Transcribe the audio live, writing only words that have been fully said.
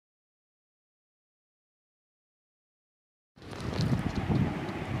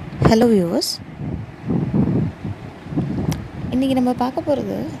Hello viewers, இன்றைக்கி நம்ம பார்க்க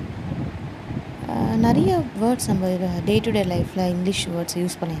போகிறது நிறைய வேர்ட்ஸ் நம்ம டே டு டே லைஃப்பில் இங்கிலீஷ் வேர்ட்ஸ்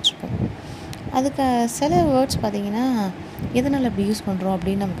யூஸ் பண்ணிகிட்ருக்கோம். அதுக்கு சில வேர்ட்ஸ் பார்த்திங்கன்னா எதனால் அப்படி யூஸ் பண்ணுறோம்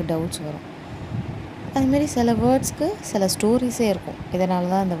அப்படின்னு நமக்கு டவுட்ஸ் வரும். அதுமாரி சில வேர்ட்ஸ்க்கு சில ஸ்டோரிஸே இருக்கும், இதனால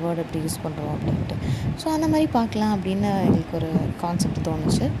தான் அந்த வேர்டு எப்படி யூஸ் பண்ணுறோம் அப்படின்ட்டு. ஸோ அந்த மாதிரி பார்க்கலாம் அப்படின்னு எங்களுக்கு ஒரு கான்செப்ட்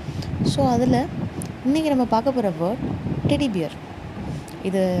தோணுச்சு. ஸோ அதில் இன்றைக்கி நம்ம பார்க்க போகிற வேர்ட் டெடி பியர்.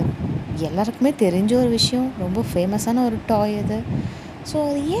 இது எல்லாருக்குமே தெரிஞ்ச ஒரு விஷயம், ரொம்ப ஃபேமஸான ஒரு டாய் அது. ஸோ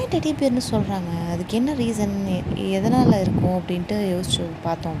அது ஏன் டெடி பியர்னு சொல்கிறாங்க, அதுக்கு என்ன ரீசன், எதனால் இருக்கும் அப்படின்ட்டு யோசிச்சு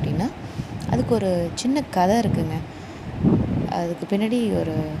பார்த்தோம் அப்படின்னா அதுக்கு ஒரு சின்ன கதை இருக்குங்க. அதுக்கு பின்னாடி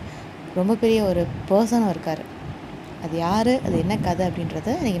ஒரு ரொம்ப பெரிய ஒரு பர்சனும் இருக்கார். அது யார், அது என்ன கதை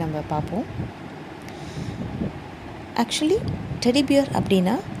அப்படின்றத இன்றைக்கி நம்ம பார்ப்போம். ஆக்சுவலி டெடி பியர்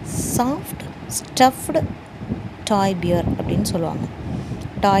அப்படின்னா சாஃப்ட் ஸ்டஃப்டு டாய் பியர் அப்படின்னு சொல்லுவாங்க.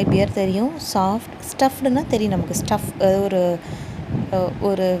 டாய் பியர் தெரியும், சாஃப்ட் ஸ்டஃப்டுன்னா தெரியும் நமக்கு. ஸ்டஃப் ஒரு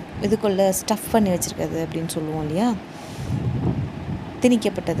ஒரு இதுக்குள்ளே ஸ்டஃப் பண்ணி வச்சுருக்கிறது அப்படின்னு சொல்லுவோம் இல்லையா,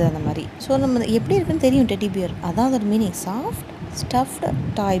 திணிக்கப்பட்டது அந்த மாதிரி. ஸோ நம்ம எப்படி இருக்குன்னு தெரியும் டெடி பியர், அதான் அதோட மீனிங், சாஃப்ட் ஸ்டஃப்டு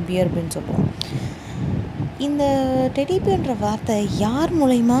டாய் பியர் அப்படின்னு சொல்லுவோம். இந்த டெடி பியர்ன்ற வார்த்தை யார்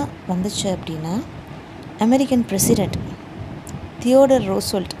மூலயமா வந்துச்சு அப்படின்னா, அமெரிக்கன் பிரசிடெண்ட் தியோடர்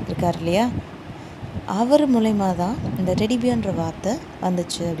ரூஸ்வெல்ட் இருக்கார் இல்லையா, அவர் மூலயமா தான் இந்த டெடி பியர்ன்ற வார்த்தை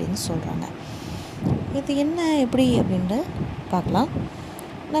வந்துச்சு அப்படின்னு சொல்கிறாங்க. இது என்ன எப்படி அப்படின்ட்டு பார்க்கலாம்.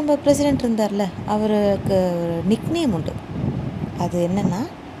 நம்ம பிரசிடெண்ட் இருந்தார்ல, அவருக்கு நிக்நேம் உண்டு. அது என்னென்னா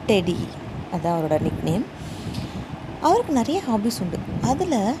டெடி, அதுதான் அவரோட நிக்நேம். அவருக்கு நிறைய ஹாபிஸ் உண்டு.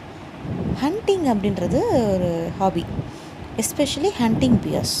 அதில் ஹண்டிங் அப்படின்றது ஒரு ஹாபி, எஸ்பெஷலி ஹண்டிங்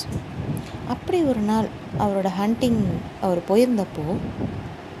பியர்ஸ். அப்படி ஒரு நாள் அவரோட ஹண்டிங் அவர் போயிருந்தப்போ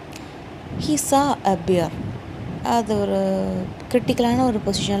he saw a bear. அது ஒரு கிரிட்டிக்கலான ஒரு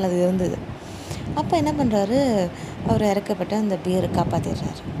பொசிஷனில் அது இருந்தது. அப்போ என்ன பண்ணுறாரு, அவர் இறக்கப்பட்டு அந்த பியரை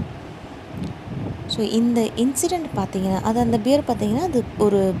காப்பாற்றிடுறாரு. ஸோ இந்த இன்சிடெண்ட் பார்த்திங்கன்னா, அது அந்த பியர் பார்த்திங்கன்னா அது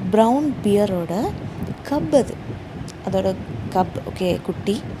ஒரு ப்ரௌன் பியரோட கப், அதோட கப், ஓகே,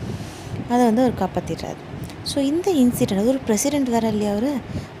 குட்டி, அதை வந்து அவர் காப்பாற்றிடுறாரு. ஸோ இந்த இன்சிடெண்ட், அது ஒரு பிரசிடெண்ட் வேறு இல்லையா அவர்.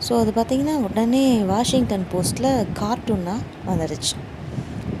 ஸோ அது பார்த்திங்கன்னா உடனே வாஷிங்டன் போஸ்ட்டில் கார்ட்டூனாக வந்துடுச்சு.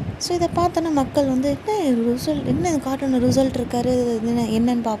 ஸோ இதை பார்த்தோன்னா மக்கள் வந்து என்ன கார்ட்டூன் ரிசல்ட் இருக்காரு,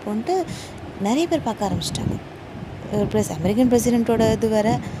 என்னன்னு பார்ப்போன்ட்டு நிறைய பேர் பார்க்க ஆரம்பிச்சிட்டாங்க. அமெரிக்கன் பிரசிடெண்ட்டோட இது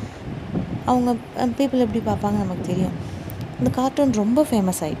வேறு, அவங்க பீப்புள் எப்படி பார்ப்பாங்க நமக்கு தெரியும். இந்த கார்ட்டூன் ரொம்ப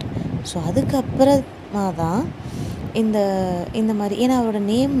ஃபேமஸ் ஆகிட்டு. ஸோ அதுக்கப்புறமா தான் இந்த மாதிரி, ஏன்னா அவரோட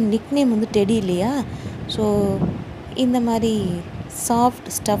நிக்நேம் வந்து டெடி இல்லையா, ஸோ இந்த மாதிரி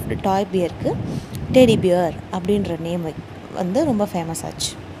சாஃப்ட் ஸ்டஃப்டு டாய் பியருக்கு டெடி பியர் அப்படின்ற நேம் வந்து ரொம்ப ஃபேமஸ்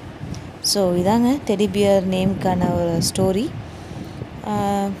ஆச்சு. ஸோ இதாங்க டெடி பியர் நேமுக்கான ஒரு ஸ்டோரி.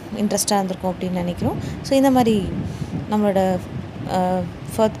 இன்ட்ரெஸ்டாக இருந்திருக்கும் அப்படின்னு நினைக்கிறோம். ஸோ இந்த மாதிரி நம்மளோட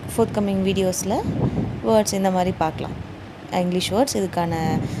ஃபோர்த் கம்மிங் வீடியோஸில் வேர்ட்ஸ் இந்த மாதிரி பார்க்கலாம், இங்கிலீஷ் வேர்ட்ஸ். இதுக்கான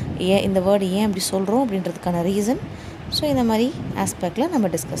இந்த வேர்டு ஏன் அப்படி சொல்கிறோம் அப்படின்றதுக்கான ரீசன். ஸோ இந்த மாதிரி ஆஸ்பெக்டில்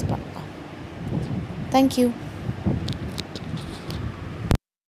நம்ம டிஸ்கஸ் பண்ணலாம். தேங்க்யூ.